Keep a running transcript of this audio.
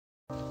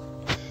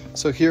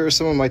So here are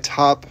some of my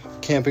top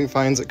camping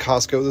finds at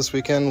Costco this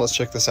weekend. Let's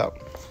check this out.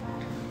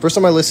 First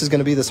on my list is going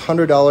to be this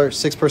 $100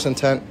 6-person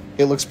tent.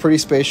 It looks pretty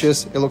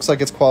spacious, it looks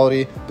like it's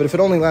quality, but if it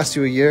only lasts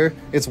you a year,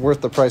 it's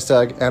worth the price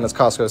tag, and it's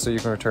Costco, so you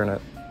can return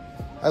it.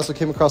 I also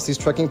came across these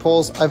trekking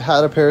poles. I've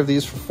had a pair of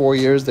these for 4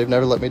 years. They've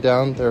never let me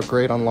down. They're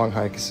great on long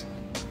hikes.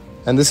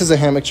 And this is a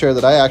hammock chair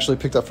that I actually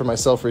picked up for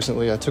myself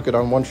recently. I took it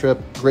on one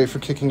trip. Great for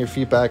kicking your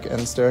feet back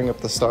and staring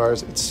up the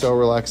stars. It's so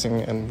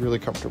relaxing and really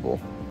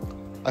comfortable.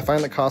 I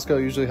find that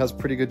Costco usually has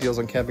pretty good deals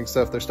on camping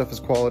stuff. Their stuff is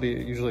quality,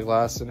 it usually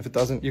lasts, and if it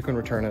doesn't, you can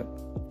return it.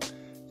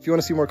 If you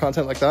want to see more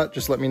content like that,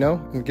 just let me know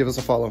and give us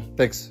a follow.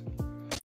 Thanks.